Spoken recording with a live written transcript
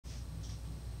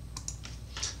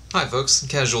Hi folks,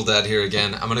 Casual Dad here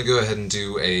again. I'm going to go ahead and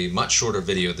do a much shorter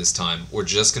video this time. We're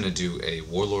just going to do a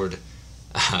Warlord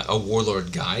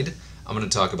guide. I'm going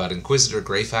to talk about Inquisitor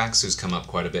Greyfax, who's come up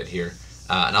quite a bit here.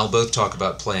 And I'll both talk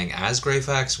about playing as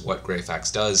Greyfax, what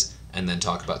Greyfax does, and then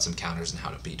talk about some counters and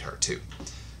how to beat her too.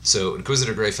 So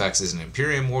Inquisitor Greyfax is an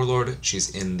Imperium Warlord.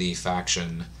 She's in the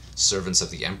faction Servants of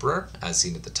the Emperor, as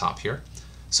seen at the top here.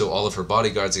 So all of her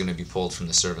bodyguards are going to be pulled from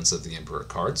the Servants of the Emperor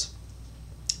cards.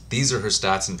 These are her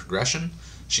stats and progression.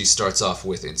 She starts off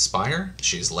with Inspire.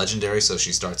 She is legendary, so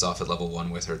she starts off at level 1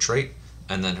 with her trait.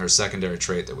 And then her secondary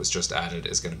trait that was just added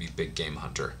is going to be Big Game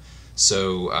Hunter.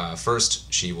 So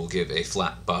first, she will give a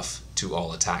flat buff to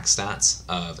all attack stats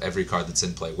of every card that's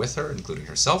in play with her, including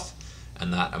herself.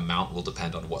 And that amount will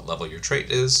depend on what level your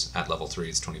trait is. At level 3,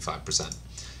 it's 25%.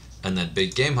 And then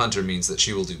Big Game Hunter means that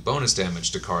she will do bonus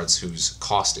damage to cards whose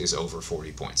cost is over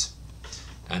 40 points.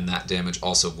 And that damage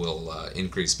also will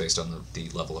increase based on the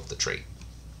level of the trait.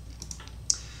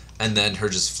 And then her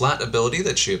just flat ability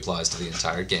that she applies to the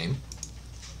entire game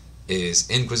is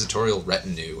Inquisitorial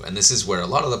Retinue, and this is where a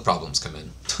lot of the problems come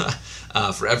in.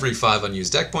 For every 5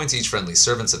 unused deck points, each friendly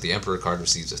Servants of the Emperor card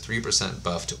receives a 3%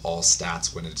 buff to all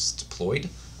stats when it's deployed,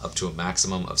 up to a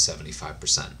maximum of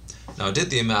 75%. Now I did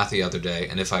the math the other day,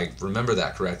 and if I remember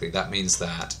that correctly, that means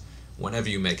that whenever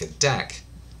you make a deck,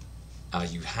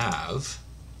 you have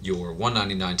your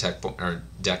 199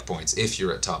 deck points if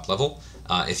you're at top level.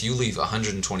 If you leave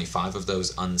 125 of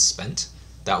those unspent,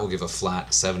 that will give a flat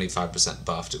 75%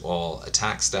 buff to all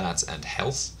attack stats and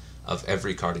health of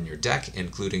every card in your deck,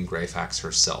 including Greyfax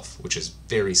herself, which is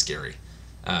very scary.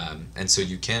 And so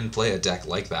you can play a deck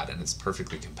like that, and it's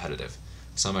perfectly competitive.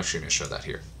 So I'm actually going to show that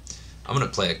here. I'm going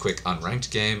to play a quick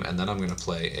unranked game, and then I'm going to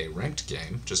play a ranked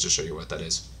game, just to show you what that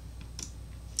is.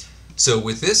 So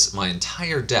with this, my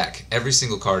entire deck, every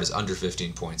single card is under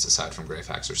 15 points aside from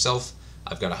Greyfax herself.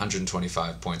 I've got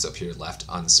 125 points up here left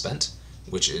unspent,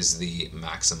 which is the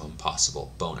maximum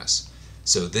possible bonus.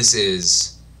 So this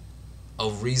is a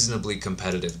reasonably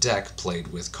competitive deck played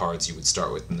with cards you would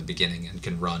start with in the beginning and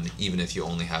can run even if you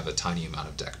only have a tiny amount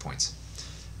of deck points.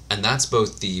 And that's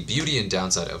both the beauty and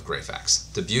downside of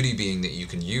Greyfax. The beauty being that you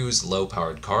can use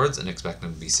low-powered cards and expect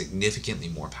them to be significantly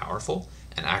more powerful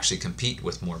and actually compete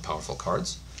with more powerful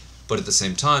cards. But at the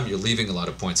same time, you're leaving a lot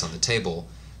of points on the table,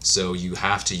 so you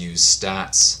have to use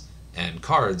stats and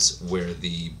cards where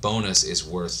the bonus is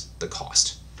worth the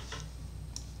cost.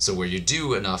 So where you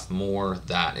do enough more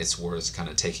that it's worth kind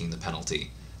of taking the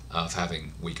penalty of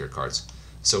having weaker cards.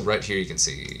 So right here you can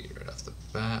see right off the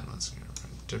bat,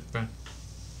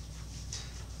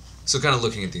 so kind of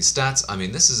looking at these stats, I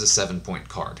mean, this is a 7-point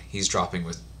card. He's dropping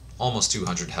with almost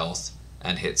 200 health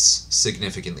and hits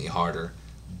significantly harder,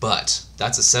 but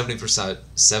that's a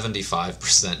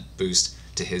 75% boost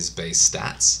to his base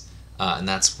stats, and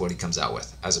that's what he comes out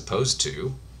with, as opposed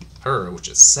to her, which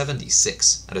is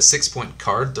 76. At a 6-point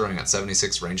card, throwing out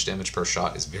 76 range damage per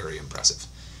shot is very impressive,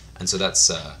 and so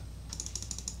that's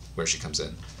where she comes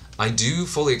in. I do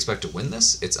fully expect to win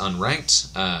this. It's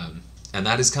unranked, and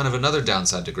that is kind of another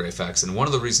downside to Greyfax, and one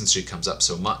of the reasons she comes up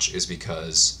so much is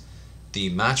because the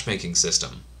matchmaking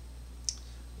system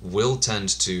will tend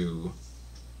to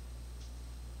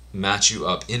match you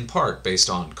up in part based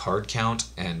on card count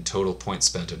and total points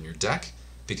spent on your deck,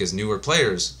 because newer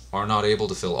players are not able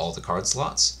to fill all the card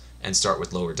slots and start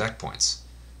with lower deck points.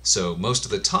 So most of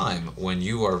the time when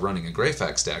you are running a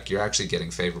Greyfax deck, you're actually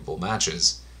getting favorable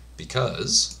matches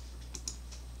because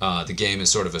the game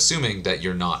is sort of assuming that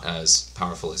you're not as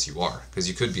powerful as you are, because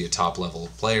you could be a top level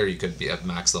player, you could be at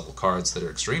max level cards that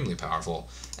are extremely powerful,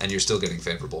 and you're still getting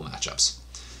favorable matchups.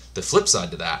 The flip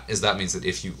side to that is that means that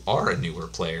if you are a newer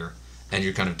player and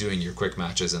you're kind of doing your quick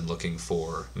matches and looking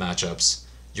for matchups,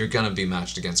 you're going to be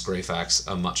matched against Greyfax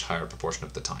a much higher proportion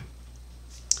of the time.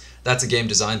 That's a game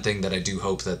design thing that I do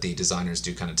hope that the designers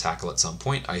do kind of tackle at some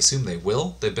point. I assume they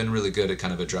will. They've been really good at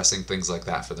kind of addressing things like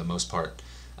that for the most part.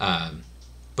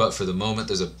 But for the moment,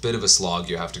 there's a bit of a slog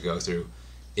you have to go through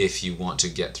if you want to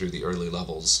get through the early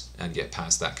levels and get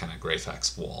past that kind of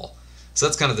Greyfax wall. So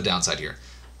that's kind of the downside here.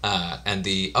 And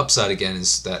the upside, again,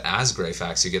 is that as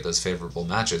Greyfax, you get those favorable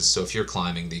matches, so if you're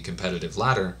climbing the competitive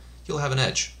ladder, you'll have an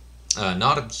edge.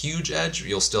 Not a huge edge,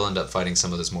 you'll still end up fighting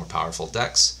some of those more powerful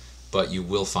decks, but you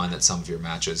will find that some of your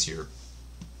matches, you're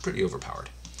pretty overpowered.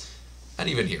 And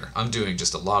even here, I'm doing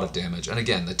just a lot of damage, and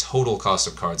again, the total cost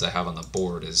of cards I have on the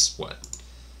board is, what?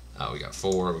 We got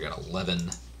 4, we got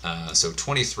 11, so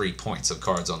 23 points of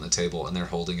cards on the table, and they're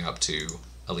holding up to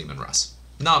a Lehman Russ.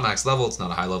 Not max level, it's not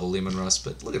a high level Lehman Russ,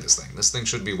 but look at this thing. This thing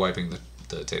should be wiping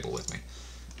the table with me.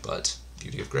 But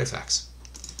beauty of Greyfax.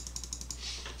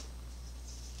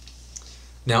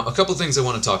 Now, a couple things I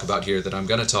want to talk about here that I'm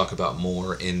going to talk about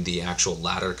more in the actual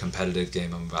ladder competitive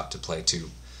game I'm about to play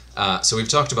too. So we've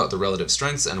talked about the relative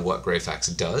strengths and what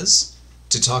Greyfax does.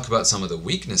 To talk about some of the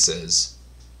weaknesses,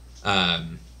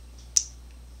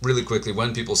 really quickly,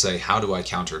 when people say, how do I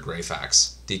counter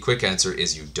Greyfax? The quick answer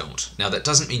is you don't. Now, that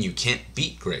doesn't mean you can't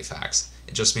beat Greyfax.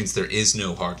 It just means there is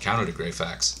no hard counter to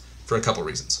Greyfax for a couple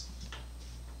reasons.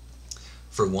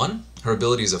 For one, her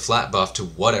ability is a flat buff to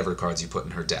whatever cards you put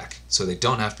in her deck. So they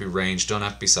don't have to be ranged, don't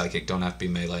have to be psychic, don't have to be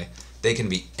melee. They can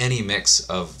be any mix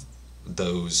of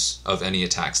any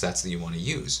attack stats that you want to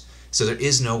use. So there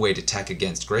is no way to tech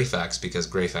against Greyfax because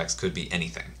Greyfax could be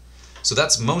anything. So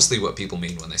that's mostly what people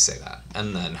mean when they say that.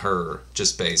 And then her,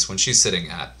 just base, when she's sitting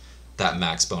at that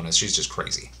max bonus, she's just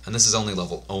crazy. And this is only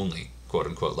quote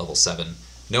unquote, level 7.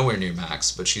 Nowhere near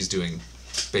max, but she's doing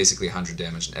basically 100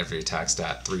 damage in every attack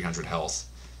stat, 300 health.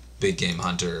 Big game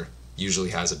hunter,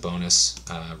 usually has a bonus,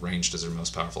 ranged as her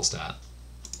most powerful stat.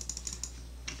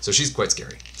 So she's quite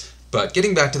scary. But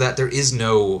getting back to that, there is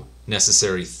no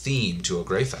necessary theme to a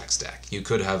Greyfax deck. You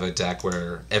could have a deck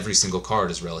where every single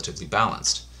card is relatively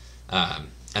balanced.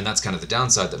 And that's kind of the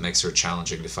downside that makes her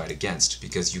challenging to fight against,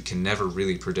 because you can never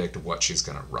really predict what she's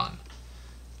going to run.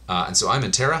 And so I'm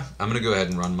in Terra. I'm going to go ahead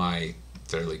and run my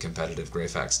fairly competitive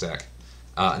Greyfax deck.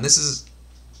 And this is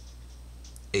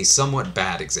a somewhat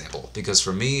bad example, because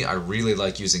for me, I really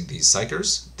like using these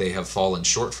Psychers. They have fallen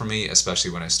short for me,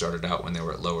 especially when I started out when they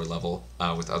were at lower level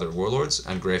with other Warlords,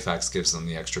 and Greyfax gives them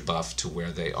the extra buff to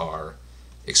where they are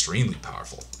extremely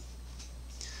powerful.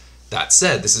 That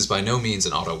said, this is by no means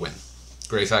an auto win.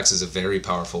 Greyfax is a very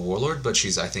powerful Warlord, but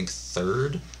she's, I think,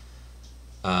 third,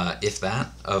 if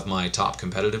that, of my top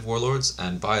competitive Warlords,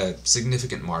 and by a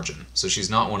significant margin. So she's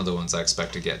not one of the ones I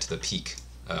expect to get to the peak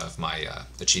of my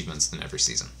achievements in every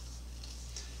season.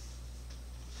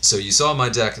 So you saw my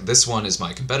deck. This one is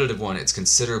my competitive one. It's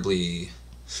considerably...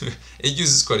 it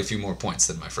uses quite a few more points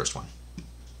than my first one.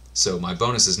 So my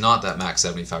bonus is not that max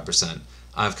 75%.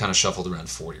 I've kind of shuffled around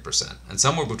 40%. And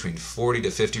somewhere between 40 to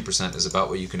 50% is about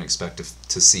what you can expect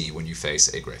to see when you face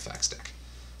a Greyfax deck.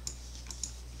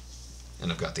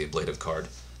 And I've got the Ablative card.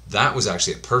 That was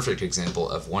actually a perfect example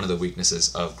of one of the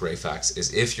weaknesses of Greyfax,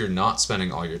 is if you're not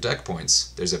spending all your deck points,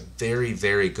 there's a very,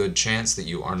 very good chance that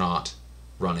you are not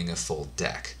running a full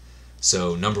deck.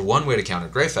 So number one way to counter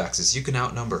Greyfax is you can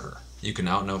outnumber her. You can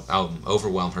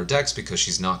overwhelm her decks because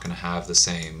she's not going to have the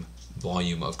same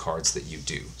volume of cards that you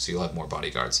do. So you'll have more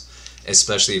bodyguards,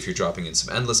 especially if you're dropping in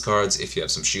some endless cards, if you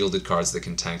have some shielded cards that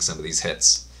can tank some of these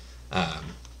hits.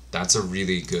 That's a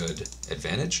really good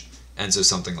advantage. And so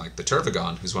something like the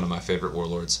Tervagon, who's one of my favorite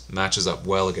Warlords, matches up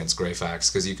well against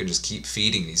Greyfax because you can just keep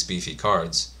feeding these beefy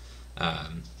cards,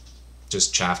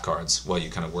 just chaff cards, while you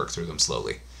kind of work through them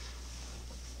slowly.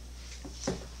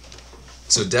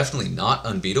 So definitely not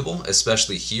unbeatable,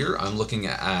 especially here. I'm looking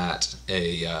at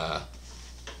a,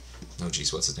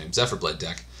 Zephyrblade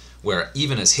deck, where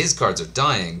even as his cards are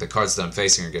dying, the cards that I'm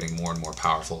facing are getting more and more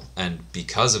powerful. And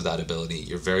because of that ability,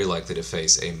 you're very likely to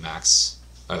face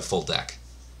a full deck.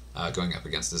 Going up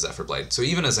against the Zephyrblade. So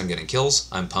even as I'm getting kills,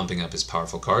 I'm pumping up his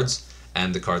powerful cards,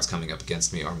 and the cards coming up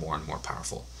against me are more and more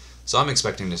powerful. So I'm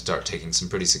expecting to start taking some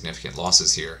pretty significant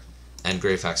losses here, and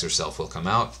Greyfax herself will come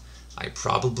out. I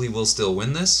probably will still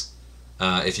win this.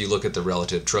 If you look at the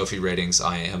relative trophy ratings,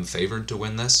 I am favored to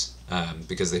win this,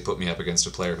 because they put me up against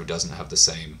a player who doesn't have the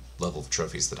same level of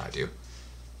trophies that I do.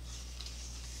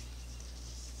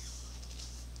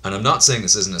 And I'm not saying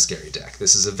this isn't a scary deck.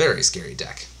 This is a very scary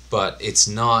deck. But it's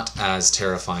not as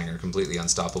terrifying or completely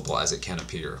unstoppable as it can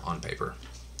appear on paper.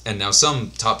 And now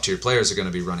some top-tier players are going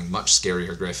to be running much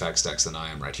scarier Greyfax decks than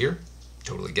I am right here.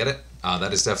 Totally get it.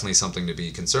 That is definitely something to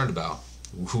be concerned about.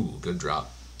 Ooh, good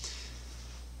drop.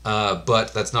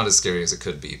 But that's not as scary as it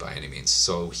could be by any means.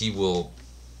 So he will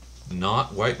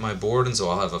not wipe my board, and so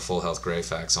I'll have a full health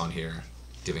Greyfax on here,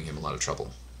 giving him a lot of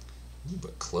trouble. Ooh,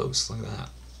 but close, look at that.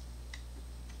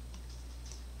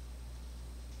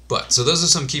 But, so those are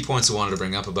some key points I wanted to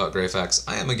bring up about Greyfax.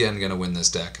 I am again going to win this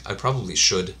deck. I probably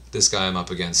should. This guy I'm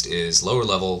up against is lower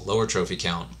level, lower trophy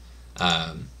count.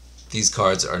 These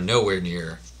cards are nowhere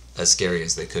near as scary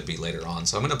as they could be later on.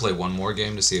 So I'm going to play one more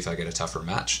game to see if I get a tougher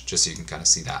match, just so you can kind of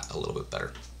see that a little bit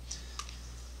better.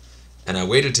 And I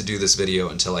waited to do this video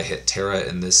until I hit Terra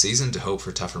in this season to hope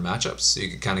for tougher matchups, so you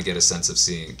can kind of get a sense of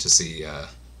see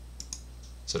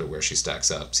sort of where she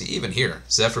stacks up. See, even here,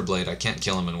 Zephyrblade, I can't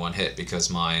kill him in one hit because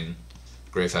mine,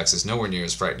 Greyfax, is nowhere near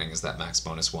as frightening as that max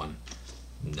bonus one.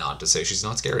 Not to say she's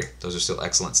not scary. Those are still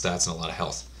excellent stats and a lot of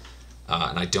health.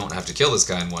 And I don't have to kill this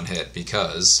guy in one hit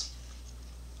because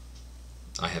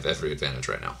I have every advantage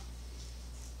right now.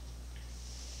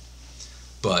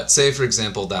 But say, for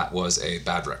example, that was a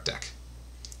Badrek deck.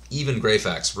 Even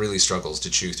Greyfax really struggles to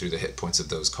chew through the hit points of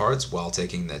those cards while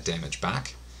taking that damage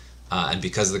back. And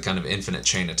because of the kind of infinite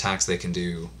chain attacks they can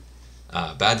do,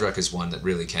 Badrek is one that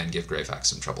really can give Greyfax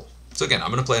some trouble. So again, I'm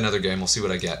going to play another game. We'll see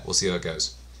what I get. We'll see how it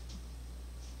goes.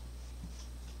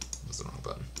 That's the wrong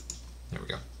button. There we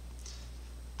go.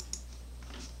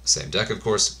 Same deck, of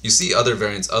course. You see other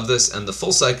variants of this, and the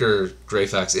Full Psyker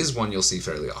Greyfax is one you'll see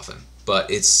fairly often.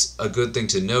 But it's a good thing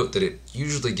to note that it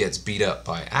usually gets beat up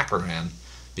by Akaran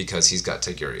because he's got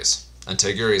Tigurius. And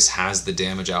Tigurius has the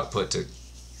damage output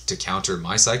to counter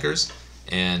my Psykers,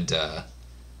 and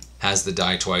has the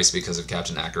die twice because of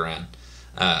Captain Akaran.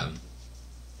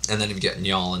 And then you get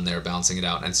Njal in there balancing it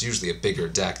out, and it's usually a bigger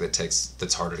deck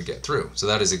that's harder to get through. So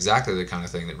that is exactly the kind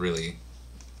of thing that really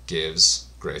gives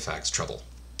Greyfax trouble,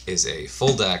 is a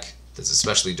full deck that's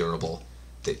especially durable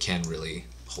that can really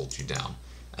hold you down.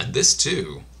 And this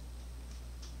too,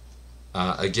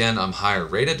 again, I'm higher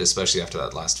rated, especially after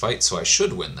that last fight, so I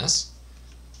should win this,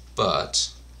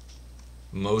 but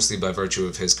mostly by virtue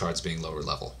of his cards being lower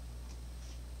level.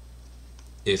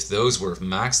 If those were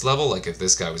max level, like if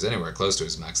this guy was anywhere close to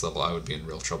his max level, I would be in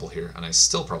real trouble here, and I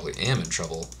still probably am in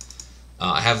trouble.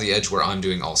 I have the edge where I'm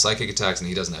doing all psychic attacks and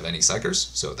he doesn't have any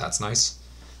psychers, so that's nice.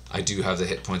 I do have the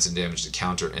hit points and damage to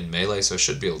counter in melee, so I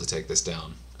should be able to take this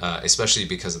down, especially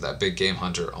because of that big game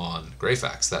hunter on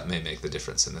Greyfax. That may make the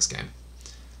difference in this game.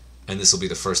 And this will be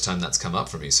the first time that's come up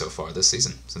for me so far this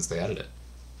season, since they added it.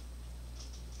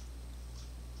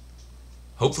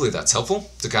 Hopefully that's helpful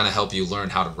to kind of help you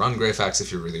learn how to run Greyfax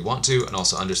if you really want to, and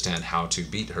also understand how to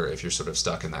beat her if you're sort of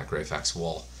stuck in that Greyfax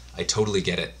wall. I totally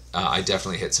get it. I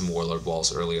definitely hit some Warlord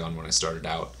walls early on when I started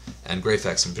out, and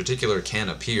Greyfax in particular can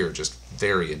appear just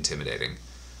very intimidating.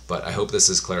 But I hope this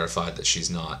has clarified that she's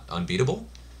not unbeatable,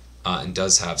 and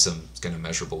does have some kind of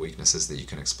measurable weaknesses that you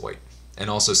can exploit.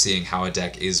 And also seeing how a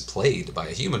deck is played by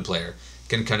a human player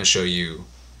can kind of show you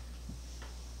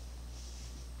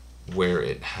where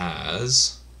it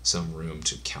has some room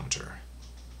to counter.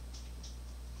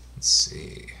 Let's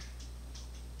see.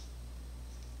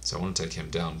 So I want to take him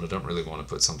down, but I don't really want to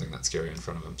put something that scary in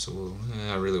front of him, so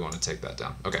I really want to take that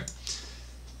down. Okay.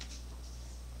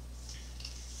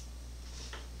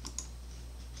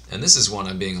 And this is one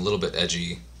I'm being a little bit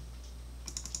edgy,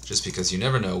 just because you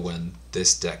never know when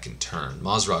this deck can turn.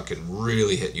 Mazrog can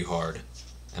really hit you hard,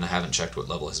 and I haven't checked what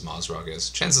level his Mazrog is.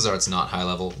 Chances are it's not high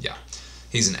level, yeah.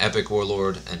 He's an epic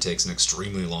warlord and takes an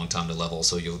extremely long time to level,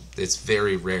 so it's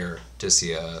very rare to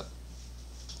see a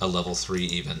level 3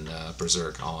 even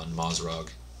berserk on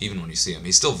Mazrog, even when you see him.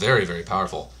 He's still very, very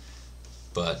powerful,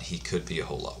 but he could be a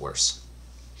whole lot worse.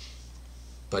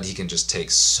 But he can just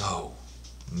take so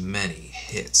many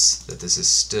hits that this is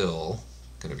still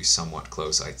going to be somewhat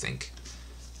close, I think.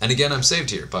 And again, I'm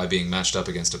saved here by being matched up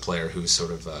against a player who's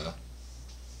sort of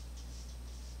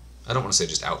I don't want to say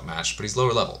just outmatched, but he's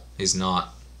lower level. He's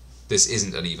not. This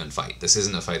isn't an even fight. This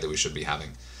isn't a fight that we should be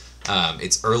having.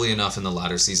 It's early enough in the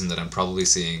latter season that I'm probably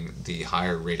seeing the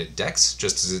higher rated decks,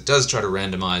 just as it does try to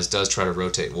randomize, does try to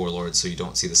rotate warlords so you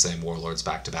don't see the same warlords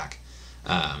back to back.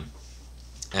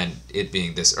 And it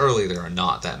being this early, there are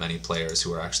not that many players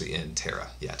who are actually in Terra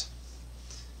yet.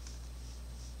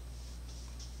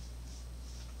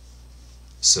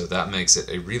 So that makes it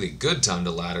a really good time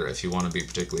to ladder if you want to be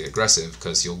particularly aggressive,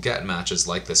 because you'll get matches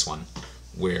like this one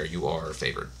where you are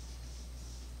favored.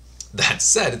 That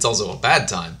said, it's also a bad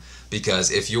time, because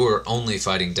if you're only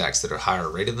fighting decks that are higher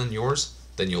rated than yours,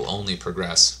 then you'll only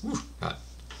progress.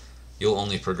 You'll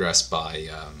only progress by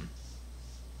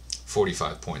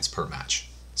 45 points per match.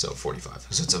 So 45.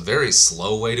 So it's a very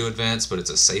slow way to advance, but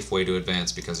it's a safe way to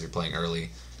advance because you're playing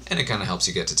early, and it kind of helps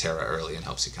you get to Terra early and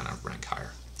helps you kind of rank higher.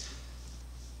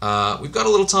 We've got a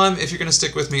little time. If you're going to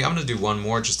stick with me, I'm going to do one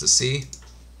more just to see.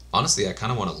 Honestly, I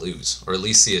kind of want to lose, or at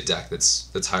least see a deck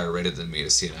that's higher rated than me to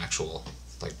see an actual,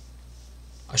 like,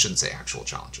 I shouldn't say actual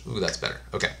challenge. Ooh, that's better.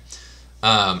 Okay.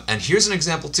 And here's an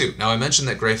example too. Now I mentioned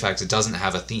that Greyfax, it doesn't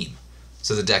have a theme,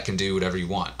 so the deck can do whatever you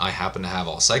want. I happen to have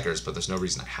all Psychers, but there's no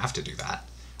reason I have to do that.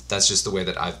 That's just the way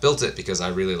that I've built it, because I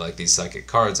really like these Psychic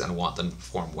cards and want them to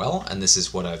perform well, and this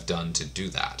is what I've done to do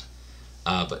that.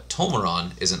 But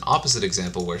Tolmaron is an opposite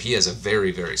example where he has a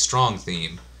very, very strong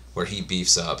theme where he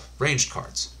beefs up ranged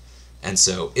cards. And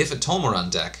so if a Tolmaron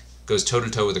deck goes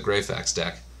toe-to-toe with a Greyfax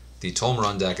deck, the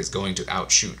Tolmaron deck is going to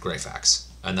outshoot Greyfax.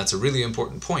 And that's a really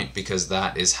important point, because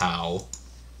that's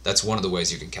one of the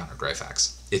ways you can counter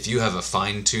Greyfax. If you have a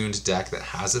fine-tuned deck that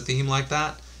has a theme like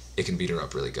that, it can beat her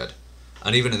up really good.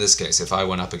 And even in this case, if I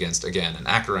went up against, again, an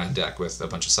Akaran deck with a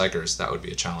bunch of Psychers, that would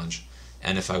be a challenge.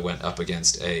 And if I went up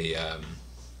against a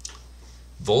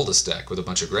Voldus deck with a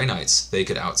bunch of Grey Knights, they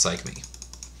could out-psych me.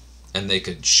 And they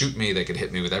could shoot me, they could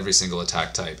hit me with every single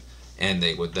attack type, and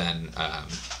they would then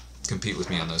compete with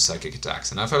me on those psychic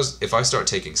attacks. And if I start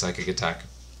taking psychic attack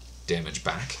damage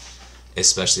back,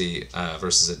 especially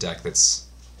versus a deck that's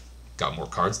got more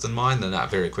cards than mine, then that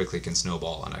very quickly can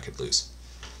snowball and I could lose.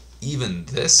 Even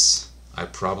this, I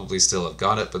probably still have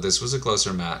got it, but this was a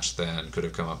closer match than could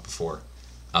have come up before.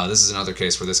 This is another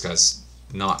case where this guy's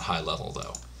not high level,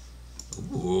 though.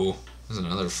 Ooh, there's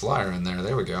another flyer in there.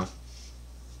 There we go.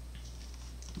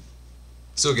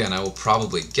 So again, I will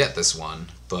probably get this one,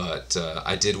 but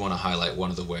I did want to highlight one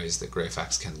of the ways that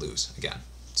Greyfax can lose again.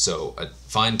 So a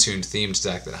fine-tuned themed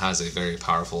deck that has a very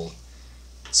powerful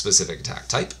specific attack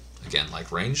type, again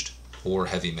like ranged or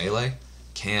heavy melee,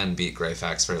 can beat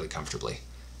Greyfax fairly comfortably,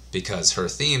 because her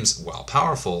themes, while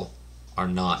powerful, are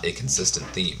not a consistent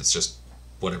theme. It's just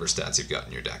whatever stats you've got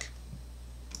in your deck.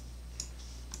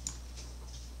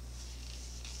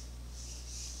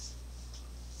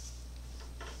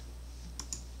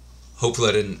 Hopefully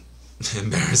I didn't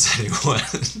embarrass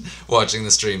anyone watching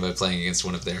the stream by playing against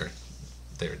one of their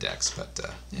decks, but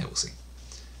yeah, we'll see.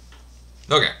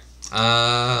 Okay.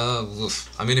 I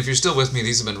mean, if you're still with me,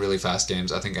 these have been really fast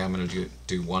games. I think I'm going to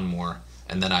do one more,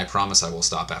 and then I promise I will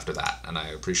stop after that, and I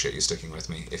appreciate you sticking with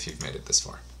me if you've made it this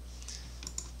far.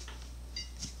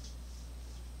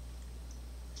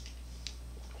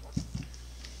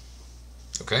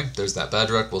 Okay, there's that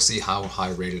Badruck. We'll see how high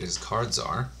rated his cards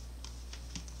are.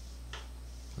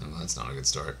 Oh, that's not a good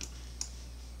start.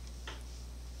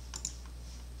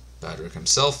 Badruck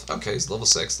himself, okay, he's level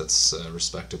 6, that's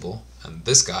respectable. And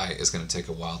this guy is going to take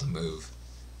a while to move.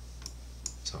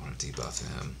 So I want to debuff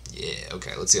him. Yeah,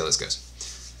 okay, let's see how this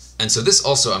goes. And so this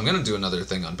also, I'm going to do another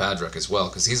thing on Badruck as well,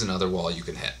 because he's another wall you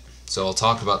can hit. So I'll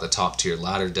talk about the top tier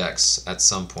ladder decks at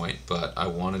some point, but I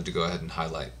wanted to go ahead and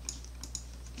highlight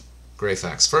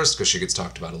Greyfax first, because she gets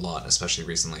talked about a lot, especially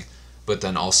recently. But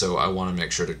then also I want to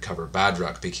make sure to cover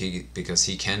Badruck, because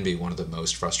he can be one of the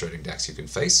most frustrating decks you can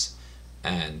face.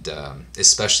 And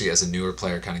especially as a newer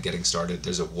player kind of getting started,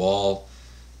 there's a wall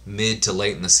mid to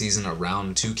late in the season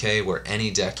around 2k where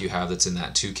any deck you have that's in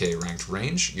that 2k ranked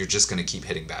range, you're just going to keep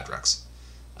hitting Badrucks.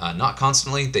 Not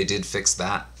constantly, they did fix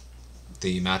that,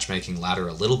 the matchmaking ladder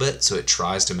a little bit, so it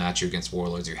tries to match you against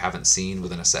Warlords you haven't seen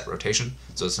within a set rotation.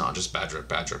 So it's not just Badruck,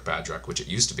 Badruck, Badruck, which it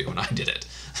used to be when I did it.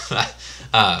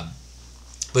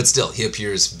 But still, he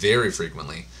appears very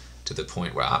frequently, to the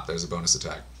point where, there's a bonus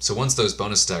attack. So once those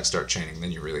bonus attacks start chaining, then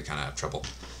you really kind of have trouble.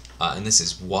 And this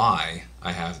is why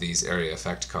I have these area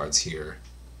effect cards here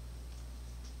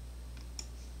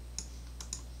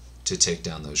to take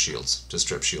down those shields, to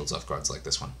strip shields off cards like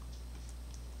this one.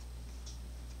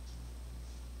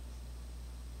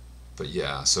 But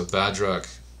yeah, so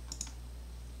Badruck,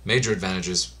 major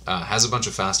advantages, has a bunch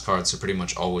of fast cards, so pretty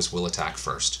much always will attack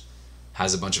first.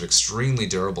 Has a bunch of extremely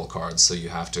durable cards, so you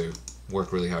have to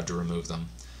work really hard to remove them.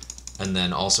 And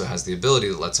then also has the ability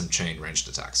that lets him chain ranged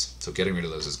attacks. So getting rid of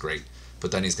those is great.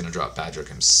 But then he's going to drop Badruck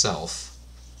himself.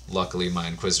 Luckily my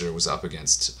Inquisitor was up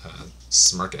against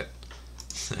Smirket,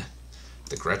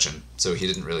 the Gretchen, so he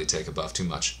didn't really take a buff too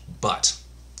much. But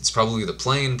it's probably the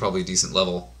plane, probably a decent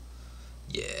level.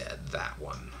 Yeah, that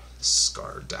one.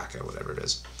 Skardaka, whatever it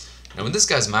is. Now when this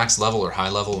guy's max level or high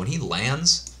level, when he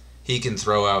lands, he can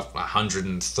throw out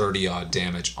 130 odd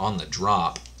damage on the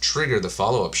drop, trigger the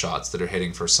follow-up shots that are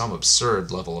hitting for some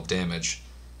absurd level of damage,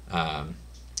 and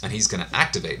he's going to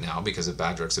activate now because of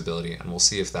Badruck's ability, and we'll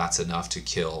see if that's enough to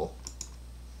kill.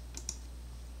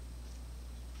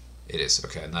 It is,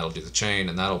 okay, and that'll do the chain,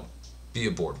 and that'll be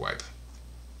a board wipe.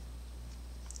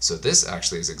 So this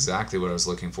actually is exactly what I was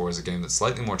looking for, is a game that's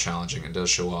slightly more challenging and does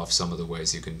show off some of the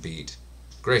ways you can beat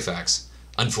Greyfax.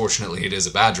 Unfortunately, it is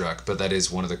a Badruck, but that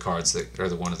is one of the cards that, or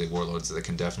one of the Warlords that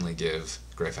can definitely give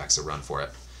Greyfax a run for it.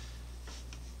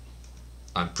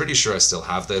 I'm pretty sure I still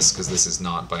have this, because this is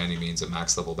not by any means a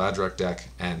max level Badruck deck,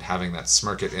 and having that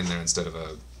Smirket in there instead of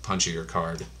a punchier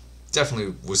card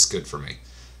definitely was good for me.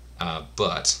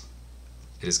 But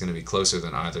it is going to be closer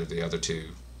than either of the other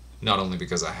two, not only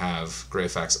because I have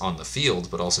Greyfax on the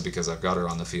field, but also because I've got her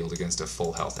on the field against a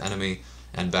full health enemy,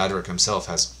 and Badruck himself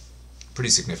has pretty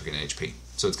significant HP,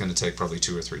 so it's going to take probably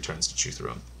 2 or 3 turns to chew through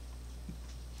him.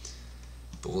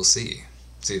 But we'll see.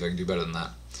 See if I can do better than that.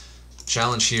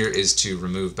 Challenge here is to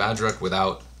remove Badruck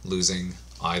without losing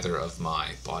either of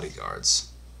my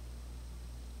bodyguards.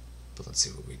 But let's see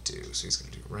what we do. So he's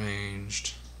going to do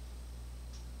ranged.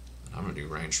 And I'm going to do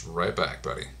ranged right back,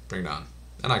 buddy. Bring it on.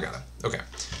 And I got him. Okay.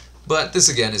 But this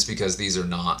again is because these are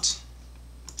not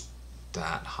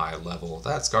that high level.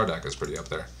 That Skardaka is pretty up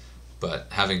there. But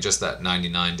having just that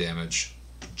 99 damage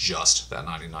just that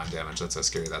 99 damage. That's how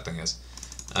scary that thing is.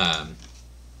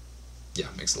 Yeah,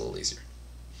 makes it a little easier.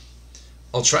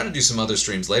 I'll try to do some other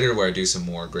streams later where I do some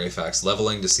more Greyfax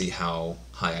leveling to see how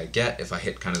high I get. If I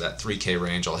hit kind of that 3k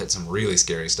range, I'll hit some really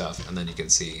scary stuff, and then you can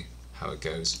see how it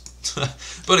goes.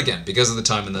 But again, because of the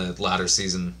time in the latter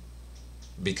season,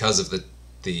 because of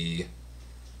the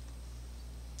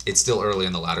it's still early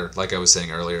in the ladder, like I was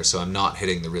saying earlier, so I'm not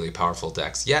hitting the really powerful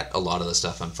decks yet. A lot of the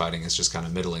stuff I'm fighting is just kind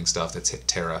of middling stuff that's hit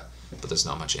Terra, but there's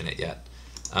not much in it yet.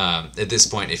 At this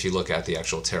point, if you look at the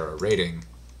actual Terra rating,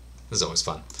 this is always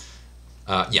fun.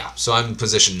 Yeah, so I'm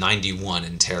position 91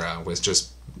 in Terra with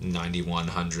just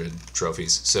 9,100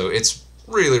 trophies. So it's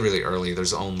really, really early. There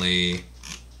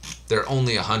are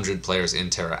only 100 players in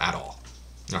Terra at all,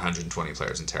 or 120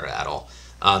 players in Terra at all.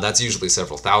 That's usually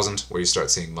several thousand, where you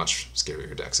start seeing much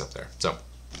scarier decks up there. So,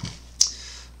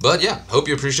 but yeah, hope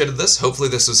you appreciated this. Hopefully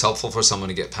this was helpful for someone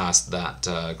to get past that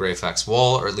Greyfax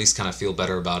wall, or at least kind of feel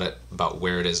better about it, about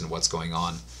where it is and what's going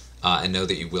on, and know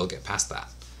that you will get past that.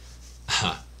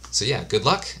 So yeah, good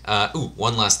luck. Ooh,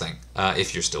 one last thing.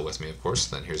 If you're still with me, of course,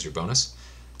 then here's your bonus.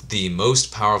 The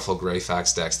most powerful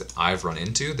Greyfax decks that I've run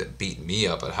into that beat me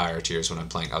up at higher tiers when I'm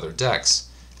playing other decks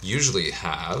usually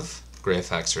have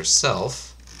Greyfax herself,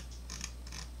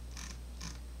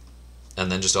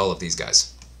 and then just all of these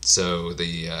guys. So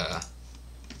the,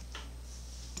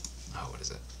 what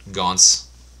is it? Gaunts.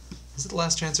 Is it the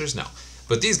Last Chancers? No.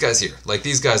 But these guys here, like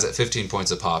these guys at 15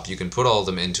 points a pop, you can put all of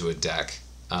them into a deck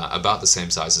about the same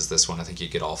size as this one. I think you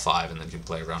get all 5 and then you can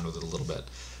play around with it a little bit.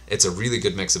 It's a really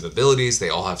good mix of abilities. They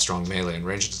all have strong melee and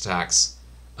ranged attacks.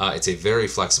 It's a very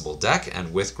flexible deck,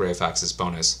 and with Greyfax's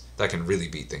bonus, that can really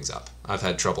beat things up. I've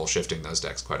had trouble shifting those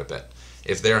decks quite a bit.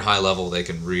 If they're high level, they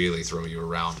can really throw you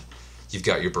around. You've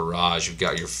got your Barrage, you've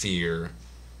got your Fear.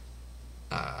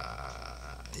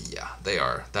 Yeah, they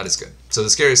are. That is good. So the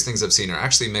scariest things I've seen are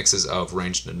actually mixes of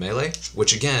ranged and melee,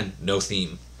 which again, no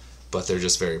theme, but they're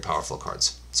just very powerful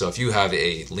cards. So if you have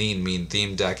a lean, mean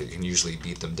theme deck, it can usually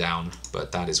beat them down,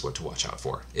 but that is what to watch out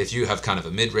for. If you have kind of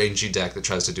a mid-rangey deck that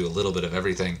tries to do a little bit of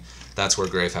everything, that's where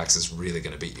Greyfax is really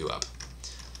going to beat you up.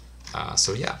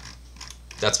 So yeah,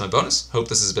 that's my bonus. Hope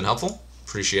this has been helpful.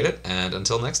 Appreciate it, and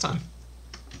until next time.